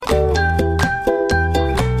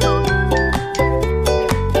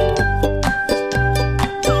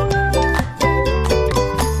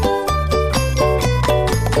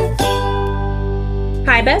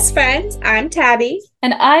best friends. I'm Tabby.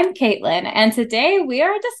 And I'm Caitlin, and today we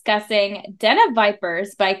are discussing Den of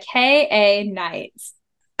Vipers by K.A. Knight.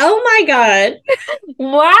 Oh my God.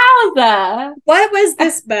 Wowza! What was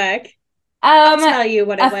this book? I'll Um, tell you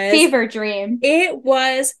what it a was. fever dream. It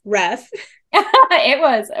was rough. It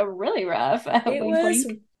was a really rough. It Wink, was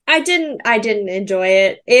wink. I didn't enjoy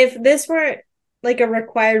it. If this weren't like a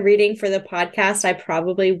required reading for the podcast, I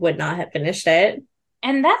probably would not have finished it.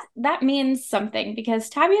 And that means something because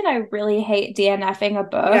Tabby and I really hate DNFing a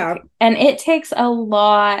book, Yeah. and it takes a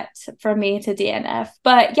lot for me to DNF.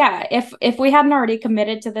 But yeah, if we hadn't already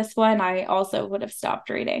committed to this one, I also would have stopped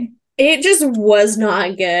reading. It just was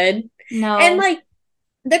not good. And No, like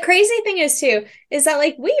the crazy thing is too, is that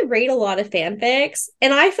like we read a lot of fanfics,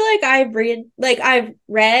 and I feel like I've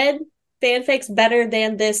read fanfics better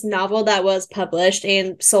than this novel that was published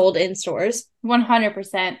and sold in stores.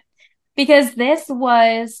 100%. Because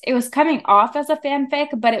it was coming off as a fanfic,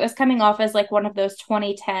 but it was coming off as like one of those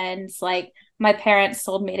 2010s, like my parents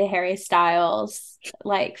sold me to Harry Styles,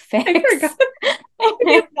 like I fics. forgot when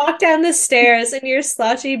you walk down the stairs in your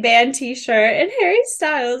slouchy band t-shirt and Harry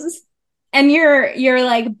Styles. And you're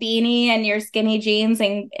like beanie and your skinny jeans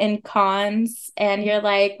and cons, and you're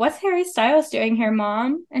like, what's Harry Styles doing here,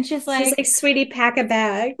 mom? And she's She's like, like, sweetie, pack a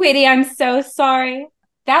bag. sweetie, I'm so sorry.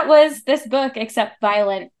 That was this book, except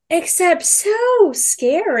violent. Except so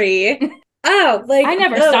scary. Oh, like, I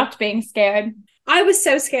never oh, stopped being scared. I was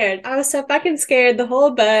so scared. I was so fucking scared the whole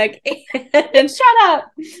book. And Shut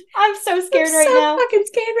up. I'm so I'm scared right so now. fucking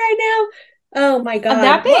scared right now. Oh my God.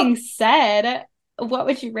 That Well, being said, what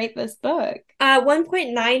would you rate this book?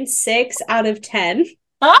 1.96 out of 10.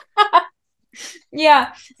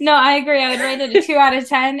 Yeah, no, I agree. I would rate it a 2 out of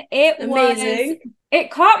 10. Amazing.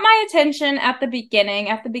 It caught my attention at the beginning.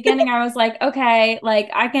 At the beginning, I was like, okay, like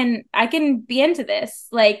I can be into this.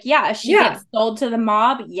 Like, yeah, she Yeah. gets sold to the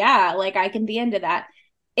mob. Yeah, like I can be into that.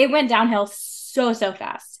 It went downhill so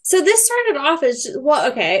fast. So this started off as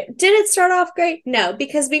well, okay. Did it start off great? No,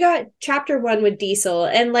 because we got chapter one with Diesel,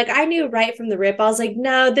 and like I knew right from the rip, I was like,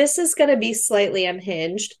 no, this is gonna be slightly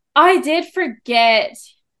unhinged. I did forget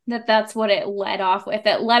that that's what it led off with.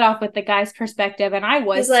 It led off with the guy's perspective, and I He's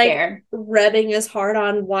was like scared. rubbing his heart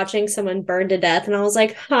on watching someone burn to death, and I was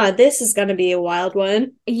like, huh, this is gonna be a wild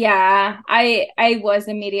one. Yeah, I was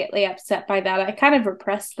immediately upset by that. I kind of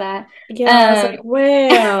repressed that. Yeah, I was like,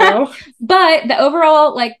 wow. But the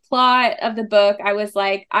overall like plot of the book, I was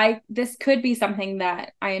like, I this could be something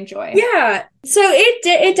that I enjoy. Yeah. So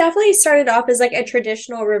it definitely started off as like a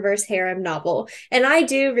traditional reverse harem novel. And I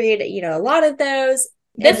do read, a lot of those.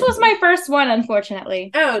 This And was my first one,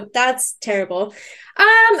 unfortunately. oh, that's terrible.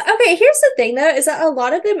 Okay, here's the thing though, is that a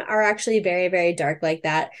lot of them are actually very, very dark like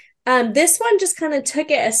that. This one just kind of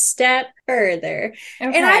took it a step further.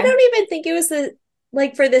 And I Okay. don't even think it was the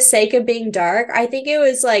like for the sake of being dark. I think it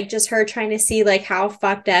was like just her trying to see like how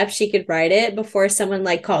fucked up she could write it before someone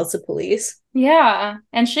like calls the police. Yeah,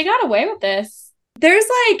 and she got away with this. There's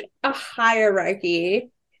like a hierarchy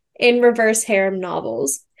in reverse harem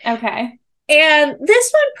novels. Okay. And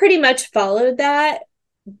this one pretty much followed that,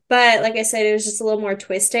 but like I said, it was just a little more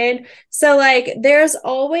twisted. So like there's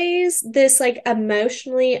always this like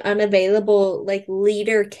emotionally unavailable like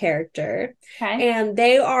leader character. Okay. And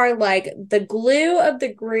they are like the glue of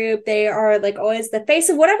the group. They are like always the face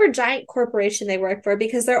of whatever giant corporation they work for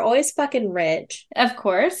because they're always fucking rich. Of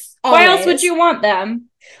course. Why else would Always. you want them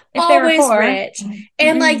if they were Always poor? rich.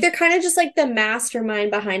 And like they're kind of just like the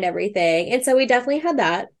mastermind behind everything. And so we definitely had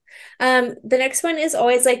that. The next one is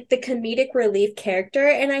always like the comedic relief character,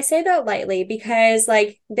 and I say that lightly because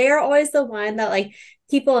like they're always the one that like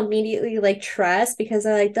people immediately like trust because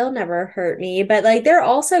they're like they'll never hurt me, but like they're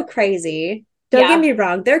also crazy. Don't get Yeah. me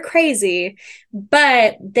wrong, they're crazy,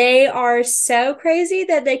 but they are so crazy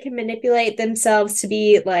that they can manipulate themselves to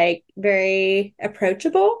be like very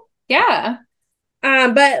approachable. Yeah.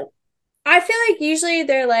 But I feel like usually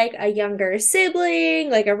they're like a younger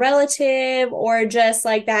sibling, like a relative, or just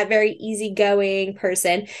like that very easygoing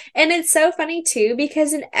person. And it's so funny too,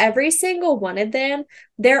 because in every single one of them,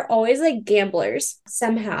 they're always like gamblers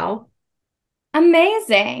somehow.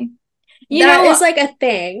 Amazing. You That know, is like a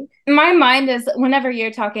thing. my mind is, whenever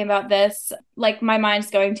you're talking about this, like my mind's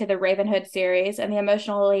going to the Ravenhood series, and the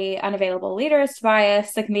emotionally unavailable leader is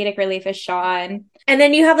Tobias, the comedic relief is Sean. And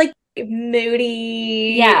then you have like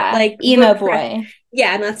moody, Yeah, like emo repressed. boy.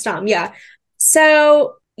 Yeah, and that's Tom. Yeah.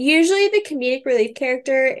 So usually the comedic relief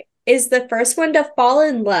character is the first one to fall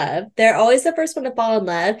in love. They're always the first one to fall in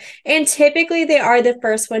love. And typically they are the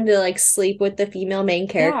first one to like sleep with the female main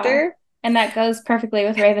Yeah. character. And that goes perfectly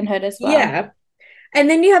with Ravenhood as well. Yeah. And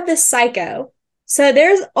then you have the psycho. So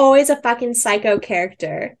there's always a fucking psycho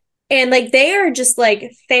character. And like they are just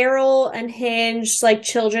like feral, unhinged, like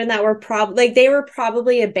children that were probably like they were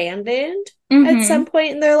probably abandoned at some Mm-hmm.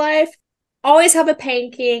 point in their life. Always have a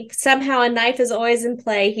pain kink. Somehow a knife is always in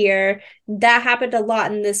play here. That happened a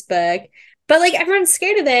lot in this book. But like everyone's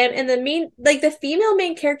scared of them, and the female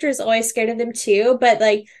main character is always scared of them too. But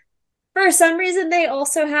like for some reason they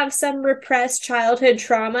also have some repressed childhood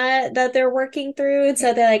trauma that they're working through, and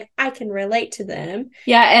so they're like, I can relate to them.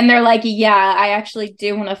 Yeah, and they're like, yeah, I actually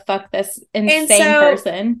do want to fuck this And insane so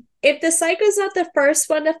person. if the psycho's not the first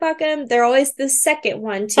one to fuck him, they're always the second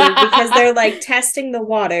one too, because they're like testing the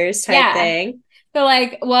waters type Yeah. thing. So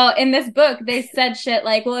like, well, in this book, they said shit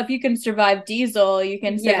like, well, if you can survive Diesel, you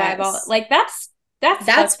can survive all Yes. like that's That's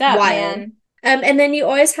fucked up, wild. man. And then you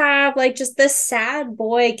always have like just this sad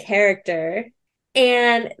boy character.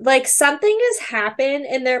 And like something has happened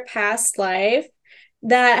in their past life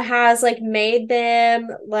that has like made them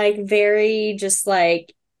like very just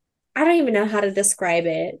like I don't even know how to describe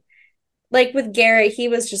it. Like with Garrett, he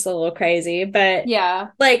was just a little crazy, but Yeah.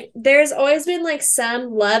 like there's always been like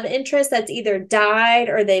some love interest that's either died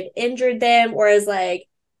or they've injured them or is like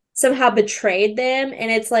somehow betrayed them,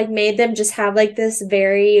 and it's like made them just have like this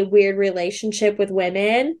very weird relationship with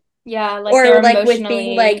women Yeah, like or they're like with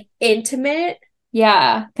being like emotionally, intimate.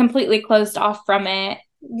 yeah, completely closed off from it.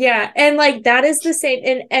 Yeah, and like that is the same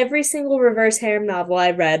in every single reverse harem novel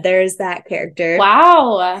I read. There is that character.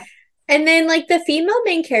 Wow. And then like the female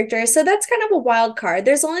main character, so that's kind of a wild card.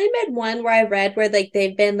 There's only been one where I read where like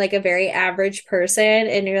they've been like a very average person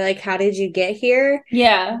and you're like, how did you get here?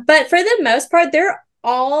 Yeah. But for the most part, they're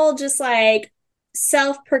all just like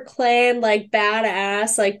self-proclaimed like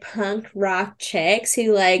badass like punk rock chicks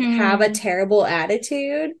who like have a Hmm. terrible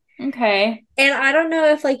attitude. Okay. And I don't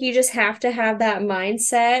know if like you just have to have that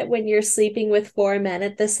mindset when you're sleeping with four men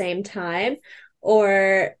at the same time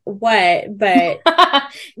or what, but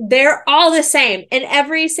they're all the same. In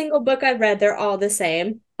every single book I've read, they're all the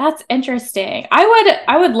same. That's interesting.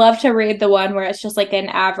 I would love to read the one where it's just like an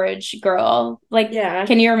average girl. Like, Yeah.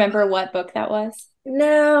 can you remember what book that was?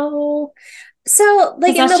 No. So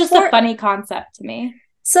like Because in that's the just a four funny concept to me.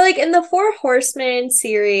 so like in the Four Horsemen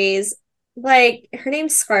series, like her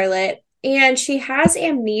name's Scarlet and she has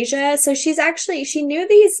amnesia. So she knew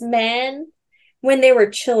these men when they were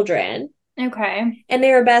children Okay. and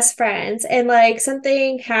they were best friends and like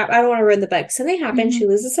something happened. I don't want to ruin the book. Something happened, she Hmm.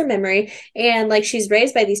 loses her memory and like she's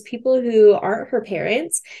raised by these people who aren't her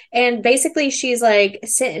parents, and basically she's like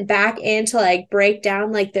sent back in to like break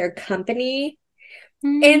down like their company.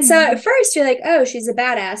 And so Hmm. at first you're like, oh, she's a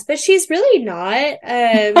badass, but she's really not.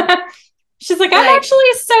 She's like, I'm Like actually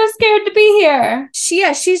so scared to be here.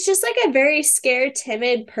 she's just like a very scared,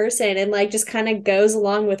 timid person and like just kind of goes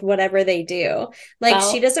along with whatever they do. Like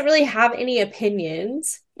she Well, doesn't really have any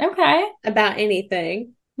opinions okay. about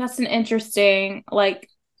anything. That's an interesting like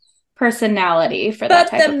personality for that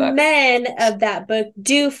But type the of book. men of that book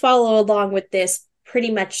do follow along with this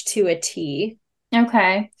pretty much to a T.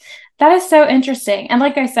 Okay. That is so interesting. And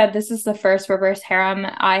like I said, this is the first reverse harem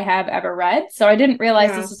I have ever read. So I didn't realize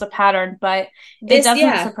Yeah. this was a pattern, but it This, doesn't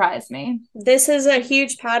yeah, surprise me. this is a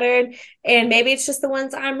huge pattern, and maybe it's just the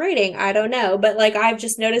ones I'm reading. I don't know. But like I've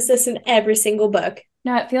just noticed this in every single book.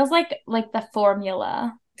 No, it feels like the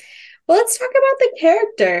formula. Well, let's talk about the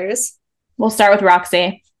characters. We'll start with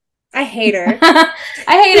Roxy. I hate her. I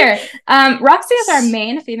hate her. Roxy is our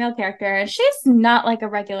main female character, and she's not like a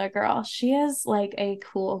regular girl. She is like a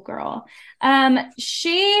cool girl.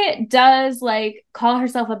 She does like call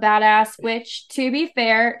herself a badass, which to be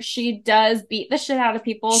fair, she does beat the shit out of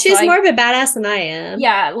people. So She's more of a badass than I am.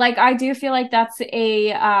 yeah, like I do feel like that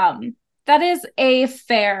is a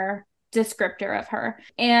fair descriptor of her.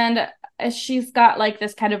 And she's got like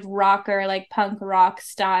this kind of rocker, like punk rock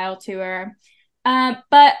style to her.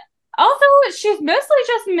 But also, she's mostly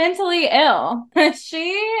just mentally ill.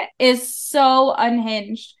 She is so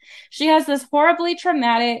unhinged. She has this horribly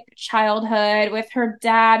traumatic childhood with her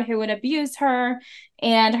dad who would abuse her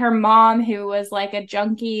and her mom who was like a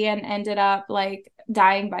junkie and ended up like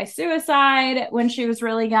dying by suicide when she was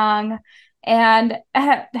really young. And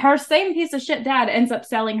her same piece of shit dad ends up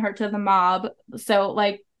selling her to the mob. So,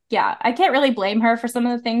 like, yeah, I can't really blame her for some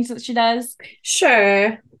of the things that she does,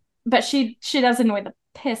 Sure. but she does annoy the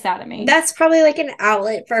piss out of me. That's probably like an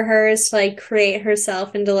outlet for her is to like create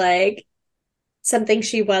herself into like something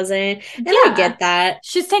she wasn't. And I Yeah, get that.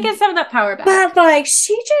 she's taking some of that power back. But like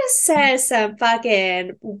she just says some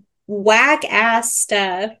fucking whack ass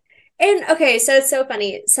stuff. And okay, so it's so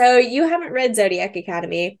funny. So you haven't read Zodiac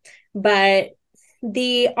Academy, but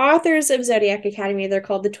the authors of Zodiac Academy, they're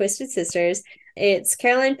called the Twisted Sisters. It's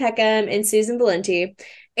Caroline Peckham and Susan Valenti.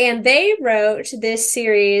 And they wrote this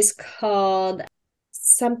series called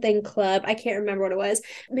something Club. I can't remember what it was.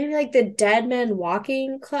 Maybe like the Dead Men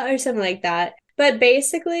Walking Club or something like that. But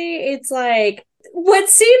basically, it's like what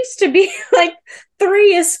seems to be like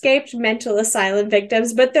three escaped mental asylum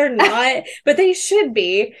victims, but they're not, but they should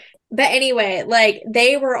be. But anyway, like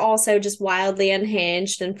they were also just wildly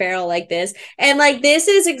unhinged and feral like this. And like this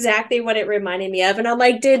is exactly what it reminded me of. And I'm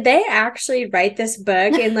like, did they actually write this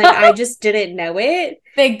book? And like I just didn't know it.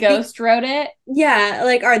 Big Ghost wrote it. Yeah,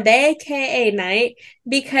 like are they KA Knight?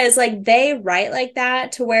 Because like they write like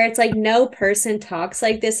that to where it's like no person talks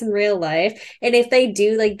like this in real life. And if they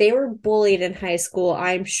do, like they were bullied in high school,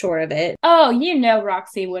 I'm sure of it. Oh, you know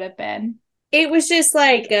Roxy would have been. It was just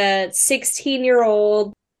like a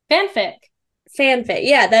 16-year-old Fanfic. fanfic.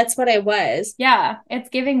 Yeah, that's what it was. Yeah, it's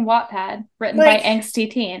giving Wattpad, written by Like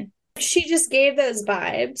angsty teen. she just gave those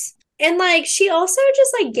vibes. And like she also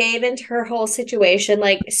just like gave into her whole situation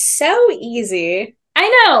like so easy.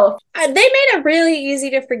 I know. They made it really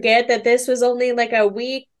easy to forget that this was only like a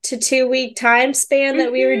week to 2 week time span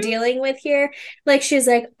that we were dealing with here. Like she's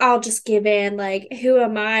like, I'll just give in. Like, who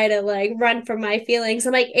am I to like run from my feelings?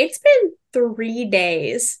 I'm like, it's been 3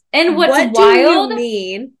 days. And what's what wild do you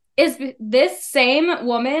mean? Is this same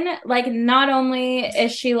woman, like, not only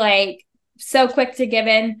is she like so quick to give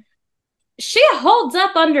in, she holds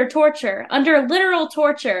up under torture, under literal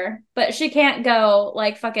torture, but she can't go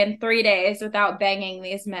like fucking 3 days without banging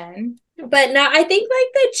these men. But now I think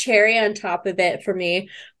like the cherry on top of it for me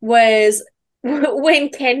was when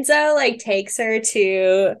Kenzo like takes her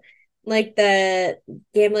to like the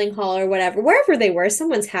gambling hall or whatever, wherever they were,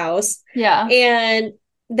 someone's house. Yeah. And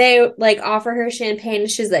they like offer her champagne and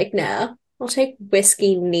she's like, no, I'll take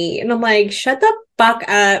whiskey neat. And I'm like, shut the fuck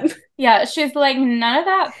up. Yeah, she's like, none of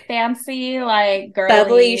that fancy, like, girly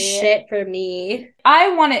bubbly shit for me.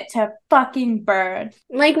 I want it to fucking burn.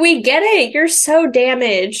 Like, we get it. You're so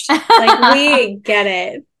damaged. Like, we get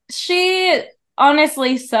it. She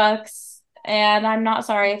honestly sucks, and I'm not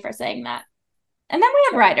sorry for saying that. And then we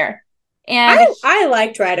have Ryder. And I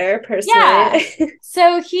liked Ryder personally. Yeah.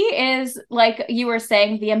 So he is, like you were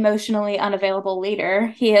saying, the emotionally unavailable leader.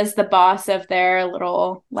 He is the boss of their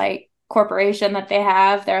little, like, corporation that they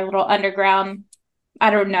have, their little underground. I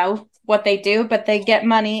don't know what they do, but they get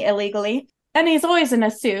money illegally. And he's always in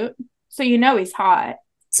a suit, so you know he's hot.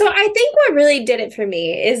 So I think what really did it for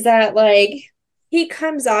me is that, like, he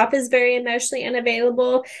comes off as very emotionally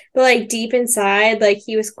unavailable, but like deep inside, like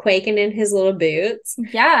he was quaking in his little boots.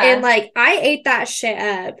 Yeah. And like I ate that shit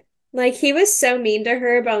up. Like he was so mean to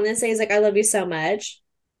her, but honestly, he's like, I love you so much.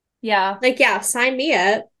 Yeah. Like, yeah, sign me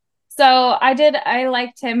up. So I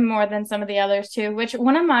liked him more than some of the others too, which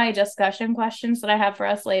one of my discussion questions that I have for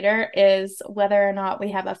us later is whether or not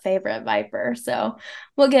we have a favorite Viper. So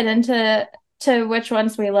we'll get into which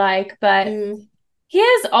ones we like, but he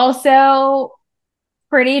is also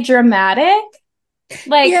pretty dramatic.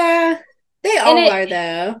 Like, yeah, they all are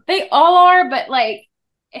though. They all are, but like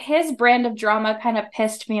his brand of drama kind of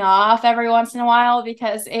pissed me off every once in a while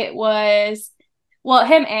because it was, well,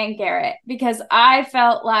 him and Garrett, because I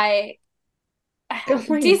felt like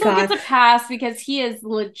Diesel gets a pass because he is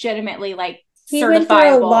legitimately like he went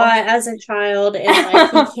through a lot as a child and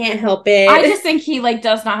like he can't help it. I just think he like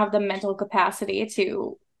does not have the mental capacity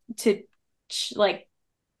to like,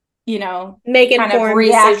 you know, make kind of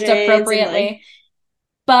react appropriately. Like...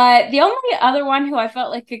 But the only other one who I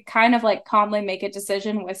felt like could kind of like calmly make a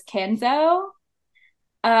decision was Kenzo.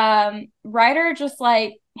 Ryder just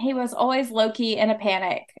like he was always low-key in a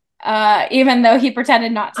panic. Even though he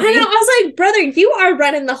pretended not to. I know, I was like, brother, you are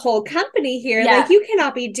running the whole company here. Yeah. Like, you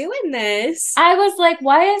cannot be doing this. I was like,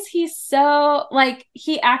 why is he so, like,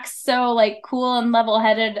 he acts so, like, cool and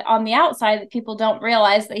level-headed on the outside that people don't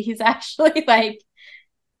realize that he's actually, like,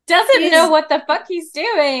 doesn't know what the fuck he's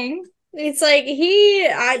doing. It's like,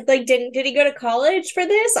 did he go to college for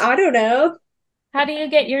this? I don't know. How do you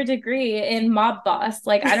get your degree in mob boss?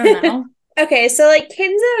 Like, I don't know. Okay, so like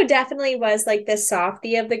Kenzo definitely was like the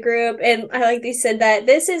softie of the group, and I like they said that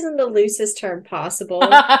this isn't the loosest term possible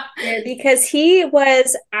because he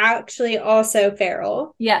was actually also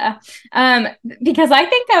feral. Yeah, because I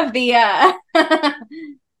think of the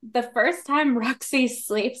the first time Roxy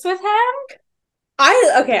sleeps with him.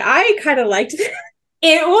 I kind of liked it.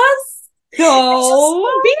 It was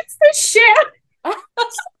so beats the shit. I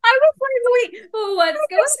was like, wait,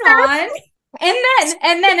 what's going on?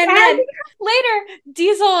 And then later,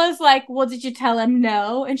 Diesel is like, well, did you tell him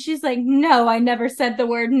no? And she's like, no, I never said the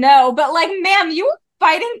word no. But like, ma'am, you were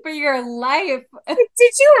fighting for your life.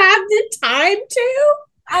 Did you have the time to?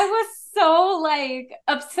 I was so like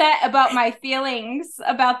upset about my feelings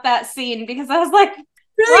about that scene because I was like,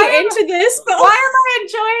 Really into this, but why am I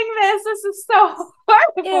enjoying this? This is so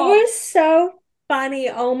it horrible. was so funny.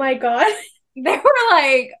 Oh my God. They were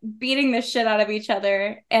like beating the shit out of each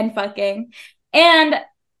other and fucking. And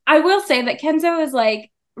I will say that Kenzo is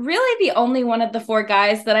like really the only one of the four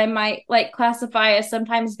guys that I might like classify as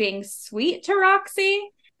sometimes being sweet to Roxy.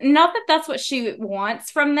 Not that that's what she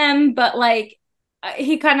wants from them, but like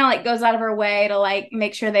he kind of like goes out of her way to like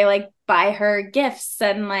make sure they like buy her gifts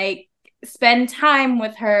and like spend time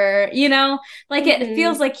with her, you know? Like it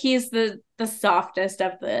feels like he's the softest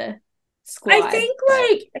of the I squad. think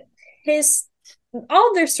like his all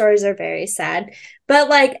of their stories are very sad, but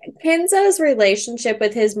like Kenzo's relationship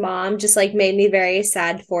with his mom just like made me very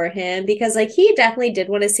sad for him because like he definitely did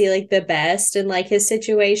want to see like the best in like his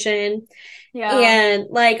situation. Yeah. And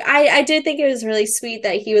like I did think it was really sweet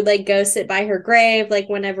that he would like go sit by her grave like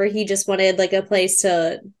whenever he just wanted like a place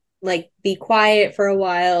to like be quiet for a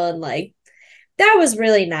while, and like that was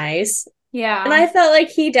really nice. And Yeah. I felt like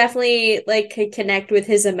he definitely like could connect with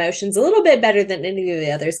his emotions a little bit better than any of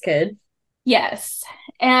the others could. Yes.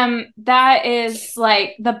 That is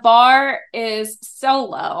like the bar is so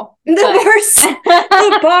low. The the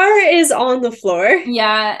But bar is on the floor.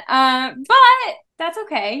 yeah. But that's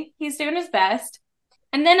okay. He's doing his best.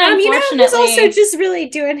 And then He's also unfortunately, just really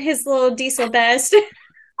doing his little diesel best.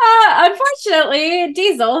 unfortunately,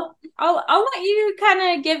 Diesel, I'll let you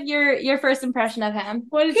kind of give your first impression of him.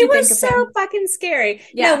 What did He you think was of so him? fucking scary.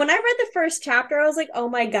 No, Yeah, when I read the first chapter, I was like, oh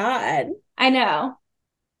my God. I know.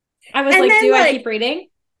 I was And like, then do I keep reading?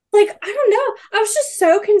 like, I don't know. I was just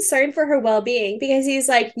so concerned for her well-being because he's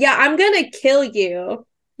like, yeah, I'm gonna kill you,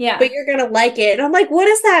 but Yeah. you're gonna like it. And I'm like, what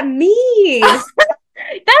does that mean?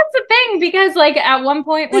 That's the thing because like at one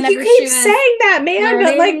point Like, you whenever keep she was saying that, man,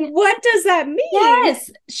 but like, flirting, what does that mean? yes,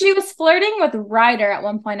 she was flirting with Ryder at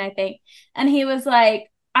one point, I think. And he was like,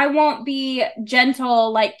 I won't be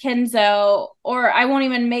gentle like Kenzo, or I won't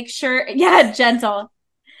even make sure, yeah, gentle.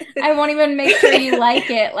 I won't even make sure you like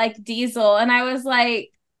it like Diesel. And I was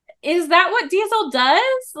like, is that what Diesel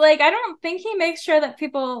does? Like, I don't think he makes sure that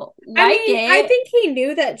people I like mean, I it. think he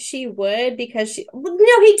knew that she would because she, well,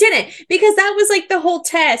 no, he didn't, because that was like the whole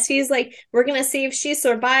test. He's like, we're gonna see if she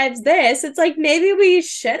survives this. It's like, maybe we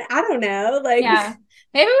should, I don't know. Like, Yeah.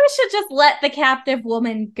 Maybe we should just let the captive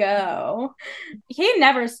woman go. He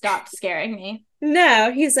never stopped scaring me.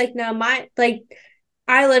 no, he's like, no, my, like,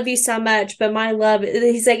 I love you so much, but my love,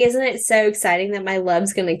 he's like, isn't it so exciting that my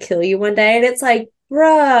love's gonna kill you one day? And it's like,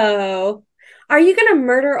 bro, are you gonna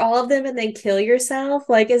murder all of them and then kill yourself?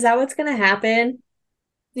 Like, is that what's gonna happen?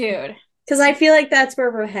 Dude, Because I feel like that's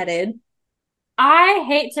where we're headed. I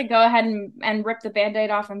hate to go ahead and rip the band-aid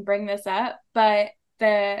off and bring this up, but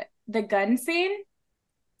the gun scene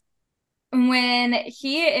when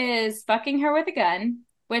he is fucking her with a gun,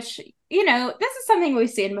 which you know, this is something we've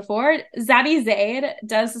seen before. Zaddy Zaid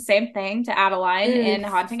does the same thing to Adeline in Mm,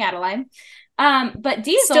 Haunting Adeline. But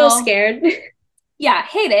still Diesel, scared. yeah,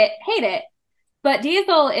 hate it. But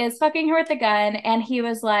Diesel is fucking her with a gun, and he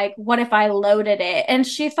was like, "What if I loaded it?" And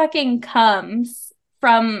she fucking comes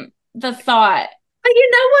from the thought. But you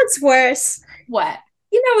know what's worse? What?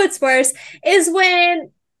 You know what's worse is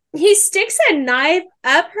when he sticks a knife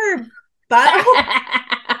up her butthole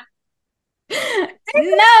and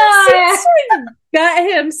No, proceeds to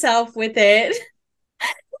gut himself with it.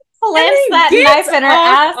 And plants then that gets knife in her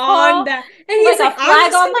off on asshole that. And like he's like, a I'm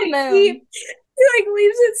flag just on the gonna keep, moon. he like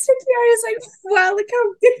leaves it secure. He's like, wow, look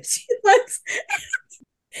how good she looks.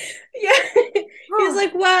 Yeah. He's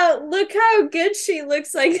like, wow, look how good she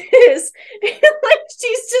looks like this. And like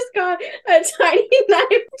she's just got a tiny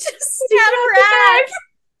knife just sticking out Her the back. ass.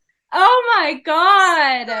 Oh my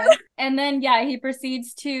god! And then yeah, he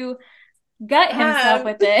proceeds to gut himself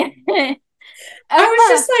with it. I was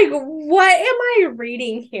just like, what am I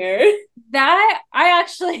reading here? That I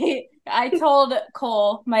actually I told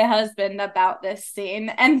Cole, my husband, about this scene,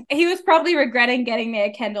 and he was probably regretting getting me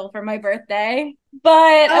a Kindle for my birthday.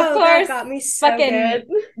 But of Oh, that course, got me so fucking good.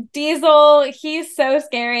 Diesel, he's so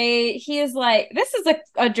scary. He's like, this is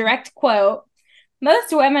a direct quote.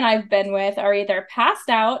 Most women I've been with are either passed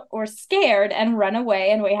out or scared and run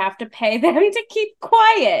away, and we have to pay them to keep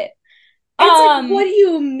quiet. It's like, what do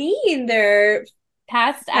you mean they're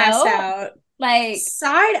Passed passed out? out? Like,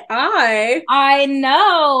 Side eye. I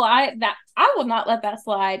know. I will not let that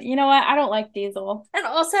slide. You know what? I don't like Diesel And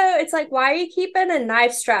also, it's like, why are you keeping a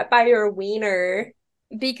knife strapped by your wiener?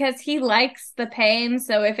 because he likes the pain.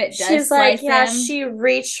 So if it does She's like, slice yeah, him, she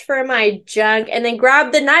reached for my junk and then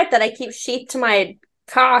grabbed the knife that I keep sheathed to my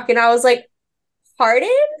cock. And I was like,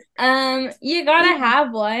 Pardon? You gotta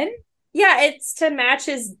have one. Yeah, it's to match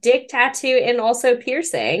his dick tattoo and also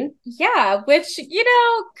piercing. Yeah, which,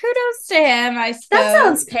 kudos to him, I That suppose.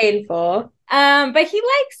 sounds painful. But he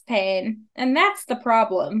likes pain, and that's the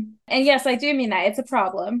problem. And yes, I do mean that. It's a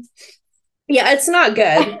problem. Yeah, it's not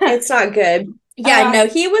good. It's not good. Yeah, no,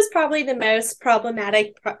 he was probably the most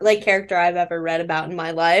problematic like character I've ever read about in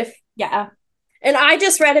my life. Yeah. And I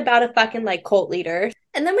just read about a fucking like cult leader.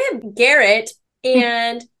 And then we have Garrett,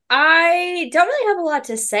 and I don't really have a lot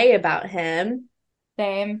to say about him.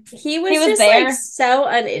 Same. He He was was just like there. so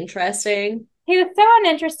uninteresting. He was so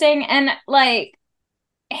uninteresting, and like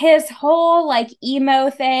his whole like emo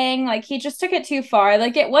thing, like he just took it too far.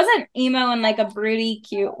 Like it wasn't emo in like a broody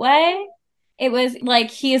cute way. It was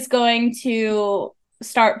like he's going to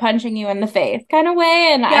start punching you in the face kind of way,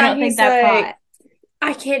 and I Yeah, don't think he's that's like, hot.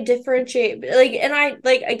 I can't differentiate. Like, and I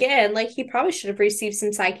like again, like he probably should have received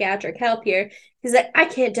some psychiatric help here. He's like, I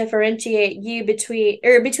can't differentiate you between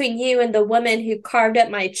you and the woman who carved up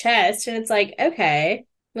my chest. And it's like, okay,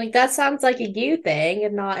 like that sounds like a you thing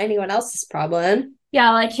and not anyone else's problem.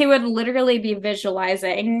 Yeah, like he would literally be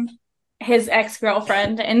visualizing his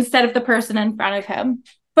ex-girlfriend instead of the person in front of him.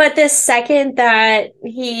 But the second that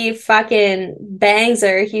he fucking bangs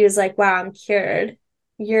her, he was like, wow, I'm cured.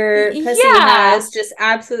 Your pussy Yeah. has just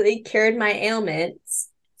absolutely cured my ailments.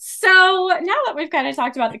 So now that we've kind of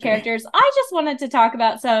talked about the characters, I just wanted to talk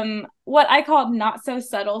about some what I call not so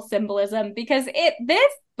subtle symbolism because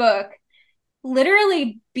this book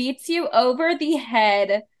literally beats you over the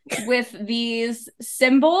head with these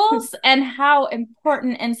symbols and how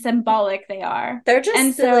important and symbolic they are. They're just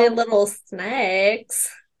And silly so little snakes.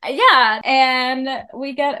 yeah, and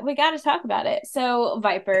we got to talk about it. So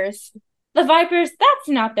vipers. The vipers, that's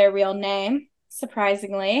not their real name.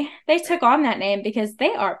 Surprisingly, they took on that name because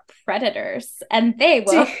they are predators and they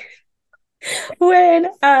will. When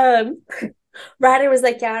Ryder was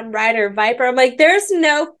like, yeah, I'm Ryder Viper, I'm like, there's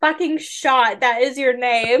no fucking shot that is your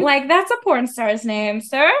name. Like, that's a porn star's name,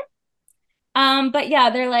 sir. But yeah,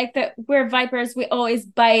 they're like that we're vipers, we always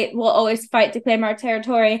bite, we'll always fight to claim our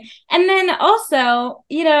territory. And then also,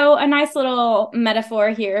 a nice little metaphor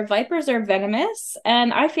here. Vipers are venomous,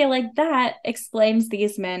 and I feel like that explains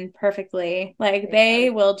these men perfectly. Like they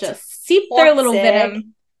will just seep their little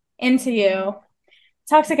venom into you.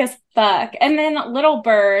 Toxic as fuck. And then Little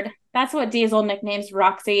Bird, that's what Diesel nicknames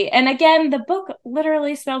Roxy. And again, the book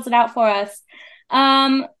literally spells it out for us.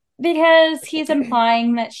 Because he's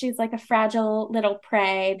implying that she's like a fragile little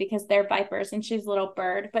prey because they're vipers and she's a little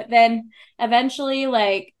bird. But then eventually,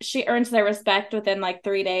 like, she earns their respect within like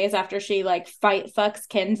 3 days after she like fight fucks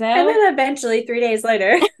Kenzo. And then eventually, 3 days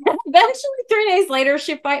later. Eventually, 3 days later,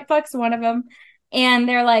 she fight fucks one of them. And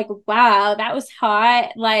they're like, wow, that was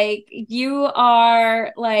hot. Like, you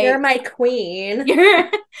are like, you're my queen.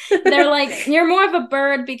 They're like, you're more of a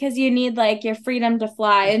bird because you need like your freedom to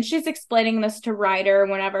fly. And she's explaining this to Ryder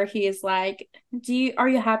whenever he's like, are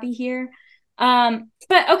you happy here?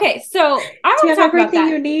 But okay, so I want to talk about that.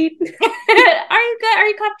 You need? Are you good? Are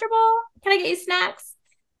you comfortable? Can I get you snacks?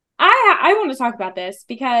 I want to talk about this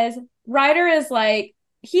because Ryder is like,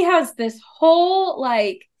 he has this whole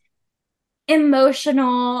like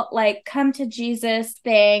emotional like come to Jesus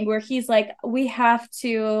thing where he's like, we have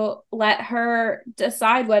to let her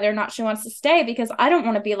decide whether or not she wants to stay because I don't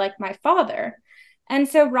want to be like my father. And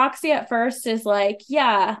so Roxy at first is like,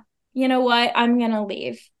 yeah, you know what, I'm gonna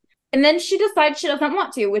leave. And then she decides she doesn't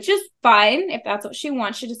want to, which is fine if that's what she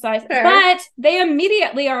wants. She decides, sure. But they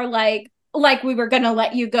immediately are like we were gonna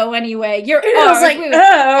let you go anyway. You're I was like, oh.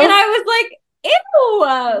 And I was like,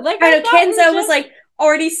 ew. Like I know Kenzo was like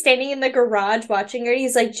already standing in the garage watching her.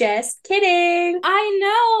 He's like, just kidding. I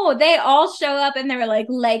know. They all show up and they were like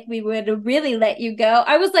we would really let you go.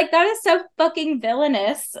 I was like, that is so fucking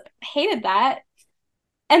villainous. Hated that.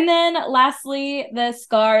 And then lastly, the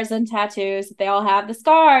scars and tattoos. They all have the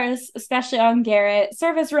scars, especially on Garrett,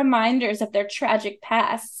 serve as reminders of their tragic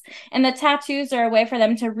pasts. And the tattoos are a way for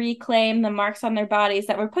them to reclaim the marks on their bodies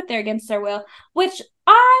that were put there against their will, which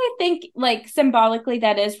I think like symbolically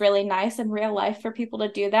that is really nice in real life for people to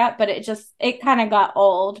do that, but it kind of got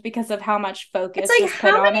old because of how much focus it's like, was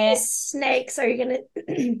put on it. How many snakes are you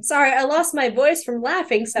gonna sorry, I lost my voice from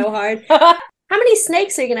laughing so hard. How many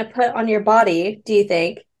snakes are you going to put on your body, do you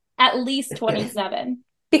think? At least 27.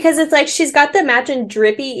 Because it's like she's got the matching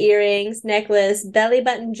drippy earrings, necklace, belly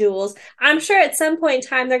button jewels. I'm sure at some point in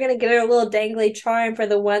time they're going to get her a little dangly charm for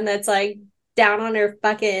the one that's like down on her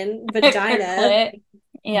fucking vagina. Clit.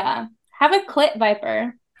 Yeah. Have a clit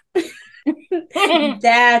viper.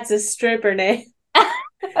 That's a stripper name.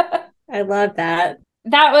 I love that.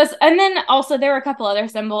 that was, and then also there were a couple other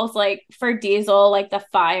symbols like for Diesel, like the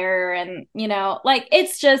fire, and like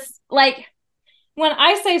it's just like when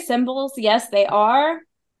I say symbols, yes, they are,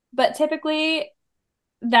 but typically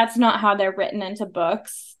that's not how they're written into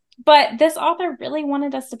books. But this author really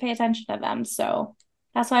wanted us to pay attention to them, so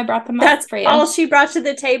that's why I brought them up That's for you. all she brought to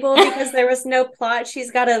the table because there was no plot.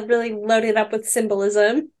 She's got to really load it up with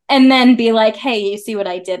symbolism. And then be like, hey, you see what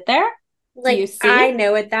I did there? Do you Like, see? I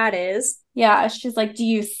know what that is. Yeah, she's like, do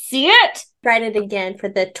you see it? Write it again for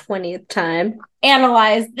the 20th time.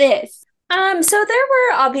 Analyze this. So there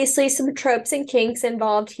were obviously some tropes and kinks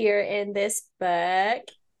involved here in this book.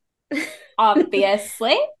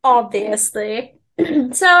 Obviously. Obviously.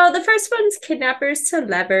 So the first one's kidnappers to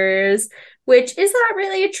lovers, which is that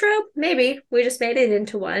really a trope? Maybe we just made it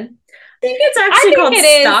into one. I think it's actually called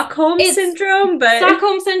Stockholm Syndrome, but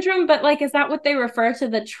Stockholm Syndrome, but like, is that what they refer to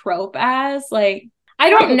the trope as? Like,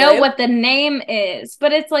 I don't probably know what the name is,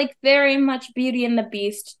 but it's like very much Beauty and the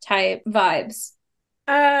Beast type vibes.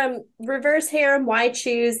 Reverse harem, why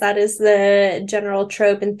choose? That is the general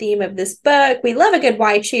trope and theme of this book. We love a good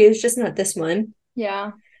why choose, just not this one.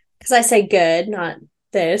 Yeah. Because I say good, not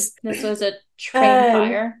this. This was a train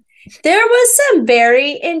fire. There was some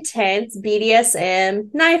very intense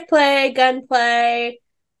BDSM, knife play, gunplay,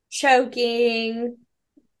 choking,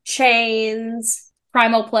 chains.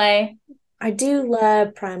 Primal play. I do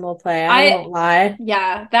love primal play. I won't lie.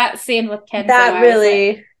 Yeah, that scene with Kenzo. That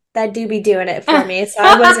really, like, that do be doing it for me. So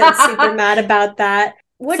I wasn't super mad about that.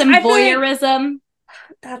 Which some voyeurism. Like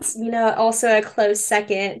that's, also a close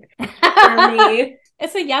second for me.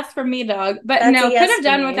 It's a yes for me, dog. But that's no, could have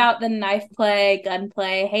done without the knife play,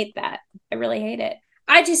 gunplay. Hate that. I really hate it.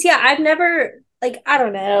 I've never, like, I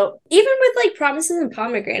don't know. Even with, like, Promises and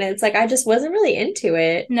Pomegranates, like, I just wasn't really into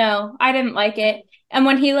it. No, I didn't like it. And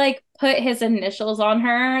when he, like, put his initials on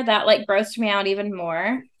her, that, like, grossed me out even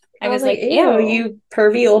more. I was like, ew, you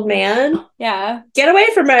pervy old man. Yeah. Get away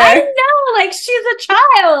from her. I know, like, she's a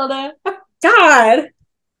child. God.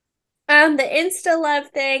 The Insta love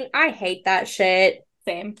thing, I hate that shit.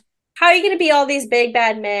 Same. How are you going to be all these big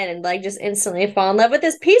bad men and, like, just instantly fall in love with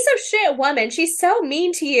this piece of shit woman? She's so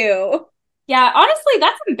mean to you. Yeah, honestly,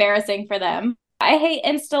 that's embarrassing for them. I hate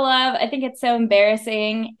Insta love. I think it's so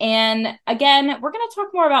embarrassing. And again, we're going to talk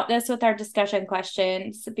more about this with our discussion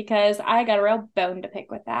questions because I got a real bone to pick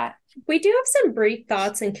with that. We do have some brief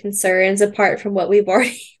thoughts and concerns apart from what we've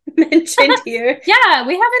already mentioned here. Yeah,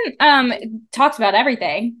 we haven't talked about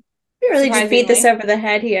everything. We really just beat this over the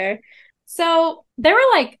head here. So there were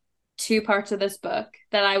like two parts of this book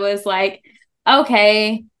that I was like,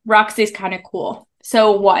 okay, Roxy's kind of cool.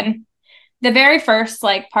 So one, the very first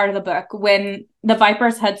like part of the book when the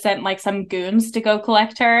Vipers had sent like some goons to go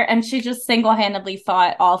collect her and she just single-handedly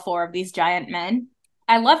fought all four of these giant men.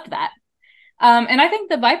 I loved that. And I think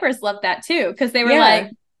the Vipers loved that too because they were like,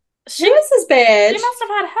 she was this bitch. She must have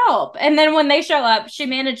had help. And then when they show up, she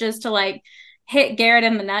manages to like hit Garrett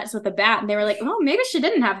in the nuts with a bat and they were like, oh, maybe she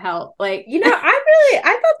didn't have help. Like,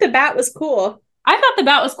 I thought the bat was cool. I thought the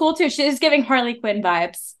bat was cool too. She was giving Harley Quinn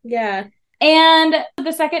vibes. Yeah. And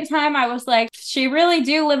the second time I was like, she really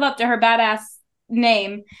do live up to her badass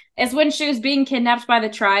name is when she was being kidnapped by the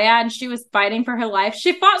Triad and she was fighting for her life.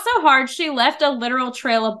 She fought so hard, she left a literal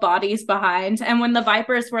trail of bodies behind. And when the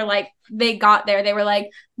Vipers were like, they got there, they were like,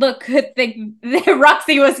 look, good thing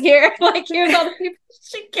Roxy was here. Like, here's all the people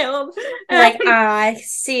she killed. Like, I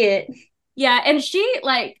see it. Yeah, and she,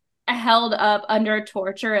 like, held up under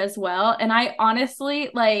torture as well. And I honestly,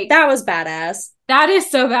 like... That was badass. That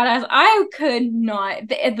is so badass. I could not.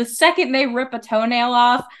 The second they rip a toenail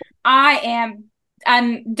off, I am...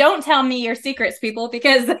 And don't tell me your secrets, people,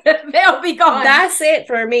 because they'll be gone. That's it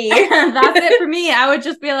for me. That's it for me. I would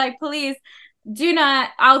just be like, please, do not.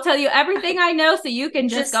 I'll tell you everything I know so you can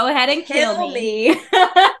just go ahead and kill me.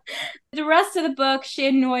 The rest of the book, she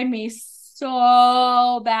annoyed me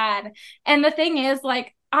so bad. And the thing is,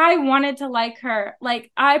 like, I wanted to like her.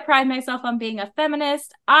 Like, I pride myself on being a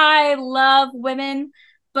feminist. I love women,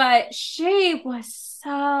 but she was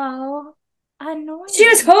so annoying. She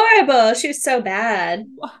was horrible. She was so bad.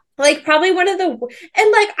 Like, probably one of the... And,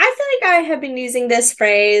 like, I feel like I have been using this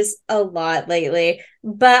phrase a lot lately,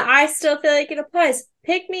 but I still feel like it applies.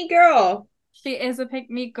 Pick me girl. She is a pick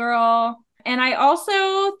me girl. And I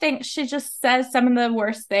also think she just says some of the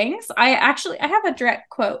worst things. I have a direct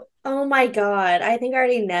quote. Oh my God. I think I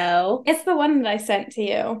already know. It's the one that I sent to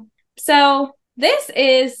you. So this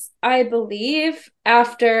is, I believe,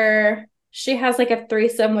 after she has like a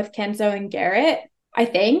threesome with Kenzo and Garrett, I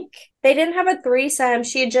think. They didn't have a threesome.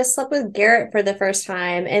 She had just slept with Garrett for the first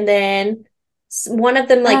time. And then One of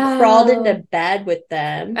them like crawled into Oh, bed with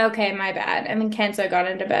them. okay, my bad. I mean, Kenzo got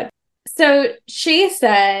into bed. So she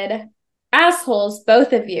said, assholes,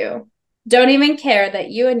 both of you. Don't even care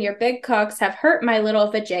that you and your big cocks have hurt my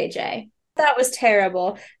little vajayjay. That was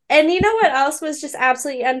terrible. And you know what else was just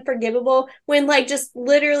absolutely unforgivable? When like just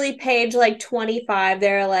literally page like 25,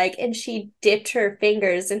 they're like, and she dipped her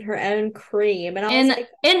fingers in her own cream. And I was In like,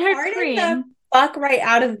 in her pardon the cream, fuck right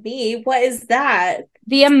out of me. What is that?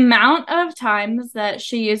 the amount of times that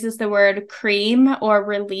she uses the word cream or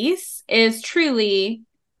release is truly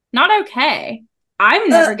not okay. I'm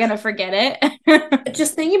never Uh, gonna forget it.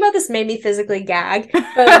 just thinking about this made me physically gag.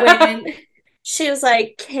 But when she was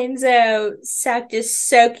like, Kenzo sucked his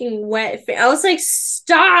soaking wet, I was like,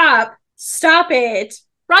 stop it,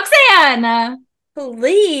 Roxanne,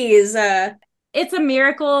 please. it's a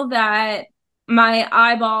miracle that my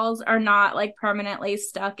eyeballs are not like permanently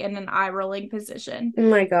stuck in an eye rolling position Oh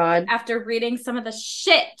my God. after reading some of the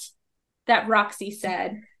shit that Roxy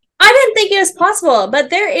said. I didn't think it was possible, but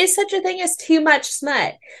there is such a thing as too much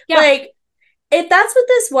smut. Yeah, Like, if that's what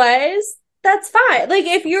this was, that's fine. Like,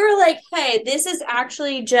 if you're like, hey, this is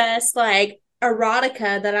actually just like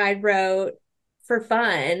erotica that I wrote for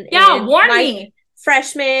fun yeah, in warn my me.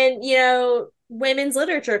 freshman, women's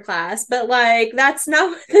literature class, but like, that's not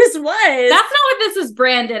what this was. That's not what this is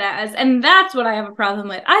branded as, and that's what I have a problem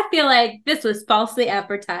with. I feel like this was falsely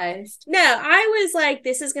advertised. No, I was like,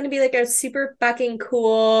 this is going to be like a super fucking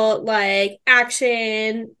cool, like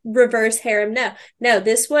action reverse harem. No,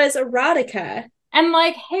 this was erotica. And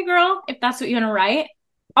like, hey girl, if that's what you want to write,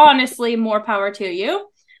 honestly, more power to you.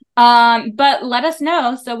 But let us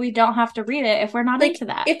know so we don't have to read it if we're not Like, into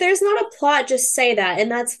that. if there's not a plot, just say that,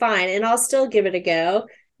 and that's fine, and I'll still give it a go.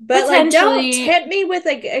 But like, don't Potentially, tempt me with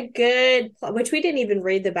a good plot, which we didn't even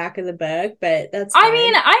read the back of the book, but that's I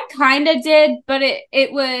mean, fine. I kind of did, but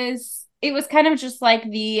it was kind of just like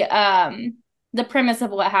the premise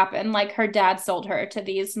of what happened. Like her dad sold her to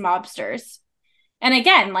these mobsters. And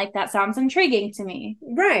again, like that sounds intriguing to me.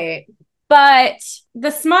 Right. But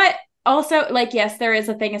the smut also, like, yes, there is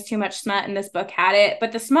a thing as too much smut, and this book had it,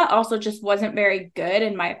 but the smut also just wasn't very good,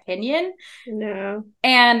 in my opinion. No.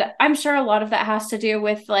 And I'm sure a lot of that has to do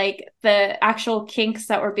with like the actual kinks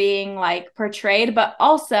that were being like portrayed, but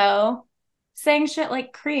also saying shit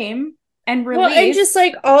like cream and Well, and just release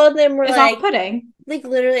like all of them were is off putting. like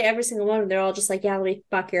literally every single one of them, they're all just like, yeah, let me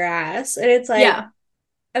fuck your ass. And it's like, Yeah.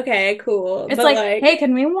 okay, cool. It's But like, like, hey,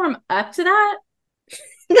 can we warm up to that?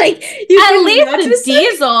 like you At can watch least this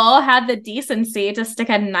like Diesel had the decency to stick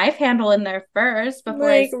a knife handle in there first before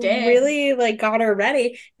like his dick. really like got her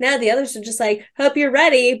ready. Now the others are just like, hope you're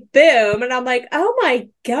ready, boom. And I'm like, oh my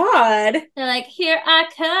God. They're like, here I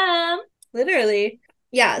come. Literally.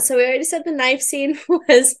 Yeah, so we already said the knife scene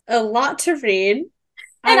was a lot to read.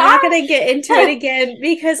 And I'm not gonna get into it again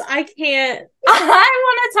because I can't. I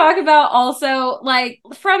want to talk about also, like,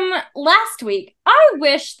 from last week. I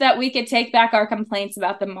wish that we could take back our complaints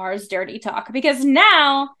about the Mars dirty talk because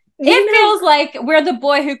now You it know, feels like we're the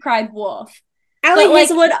boy who cried wolf. Allie But, like,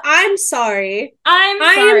 Hazelwood, I'm sorry. I'm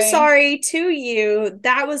I am sorry. sorry to you.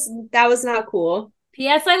 That was not cool.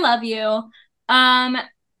 P.S. I love you. Um,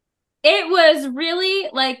 it was really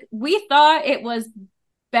like we thought it was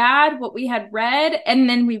bad what we had read, and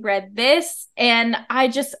then we read this, and I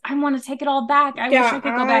want to take it all back. I wish Yeah, I could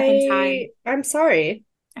go back in time. I'm sorry.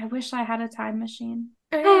 I wish I had a time machine.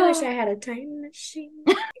 I wish I had a time machine.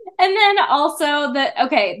 And then also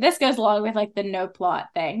this goes along with like the no plot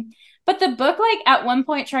thing. But the book, like, at one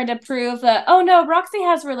point tried to prove that, oh no, Roxy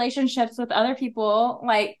has relationships with other people.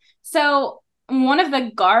 Like, so one of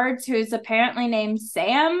the guards, who's apparently named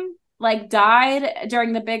Sam, like died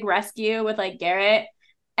during the big rescue with like Garrett.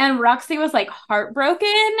 And Roxy was like heartbroken,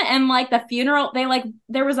 and like the funeral,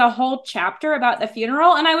 there was a whole chapter about the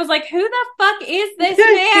funeral, and I was like, who the fuck is this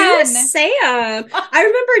Who man? is Sam? I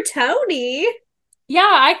remember Tony. Yeah,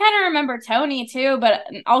 I kind of remember Tony too, but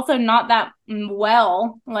also not that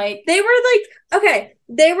well. Like, They were like, okay,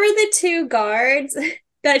 they were the two guards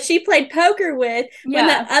that she played poker with when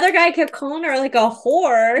the yeah. other guy kept calling her like a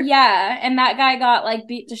whore. Yeah, and that guy got like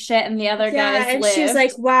beat to shit and the other Yeah, guys and she was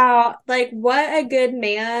like, lived. wow, like what a good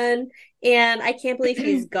man. And I can't believe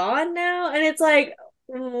he's gone now. And it's like,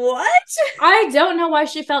 what? I don't know why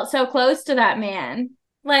she felt so close to that man.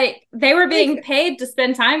 Like, they were being Like, paid to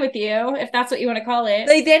spend time with you, if that's what you want to call it.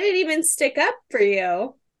 they didn't even stick up for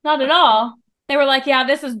you. Not at all. They were like, yeah,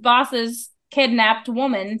 this is boss's kidnapped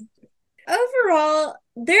woman. Overall,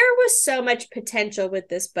 there was so much potential with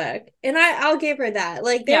this book. And I'll give her that.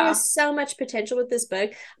 Like, there Yeah. was so much potential with this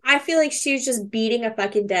book. I feel like she was just beating a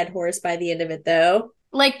fucking dead horse by the end of it, though.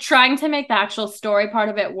 Like, trying to make the actual story part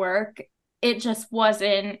of it work it just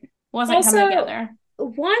wasn't coming Also, together.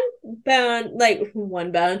 one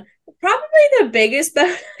bone, probably the biggest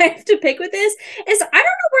bone I have to pick with this is I don't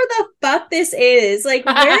know where the fuck this is.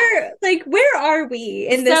 Where are we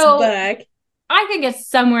in this So book? I think it's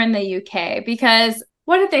somewhere in the UK because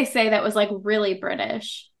what did they say that was like really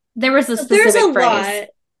British? There was a There's a specific phrase. lot.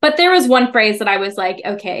 But there was one phrase that I was like,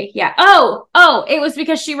 okay, yeah. It was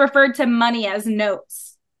because she referred to money as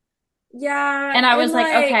notes. Yeah, And I and was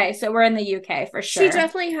like, like okay, so we're in the UK for she sure.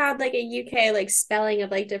 definitely had like a UK like spelling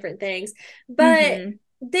of like different things. But Mm-hmm.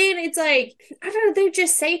 then it's like, I don't know, they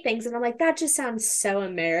just say things and I'm like, that just sounds so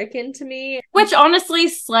American to me. Which honestly,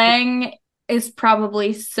 slang is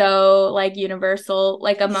probably so like universal,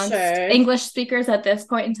 like amongst Sure. English speakers at this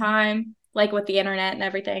point in time, like with the internet and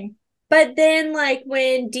everything. But then, like,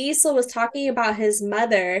 when Diesel was talking about his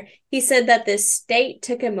mother, he said that the state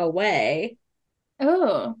took him away.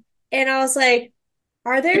 Oh. And I was like,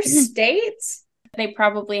 are there states? They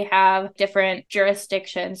probably have different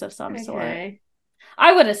jurisdictions of some sort. Okay.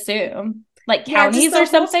 I would assume, like Yeah, just counties the or whole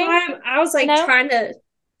something, time I was you like know? trying to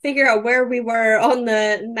figure out where we were on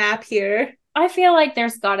the map here. I feel like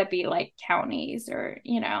there's got to be like counties or,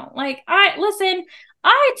 like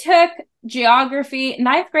I took geography,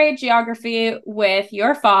 ninth grade geography with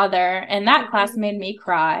your father, and that class Mhm. made me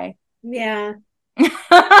cry. Yeah,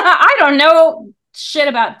 I don't know shit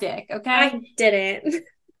about dick, okay? I didn't.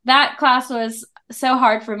 That class was so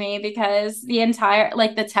hard for me because the entire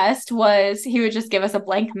like the test was he would just give us a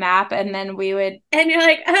blank map and then we would And you're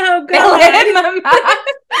like, oh fill God, in the map.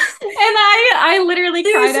 And I literally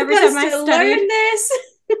we were cried every time supposed I to studied. learn this.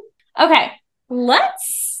 Okay,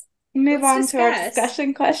 let's move Let's on to our discuss.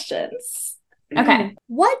 discussion questions. Okay.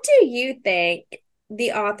 What do you think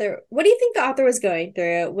what do you think the author was going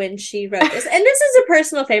through when she wrote this? And this is a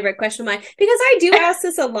personal favorite question of mine because I do ask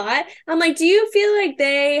this a lot. I'm like, do you feel like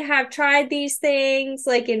they have tried these things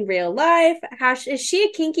like in real life? Is she a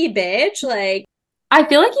kinky bitch? Like, I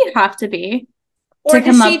feel like you have to be or to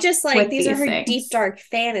does come she up just like with these are these her deep things. dark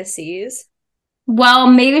fantasies? Well,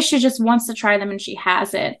 maybe she just wants to try them and she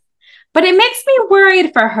hasn't. But it makes me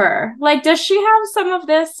worried for her. Like, does she have some of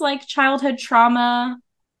this like childhood trauma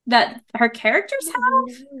that her characters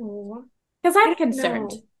have? No. Because I I'm don't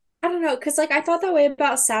concerned. know. I don't know, because like I thought that way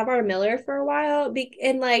about Savard Miller for a while,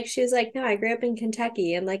 and like she was like, "No, I grew up in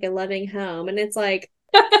Kentucky in like a loving home," and it's like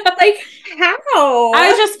I how?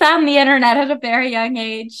 just found the internet at a very young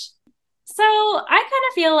age. So I kind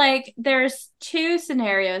of feel like there's two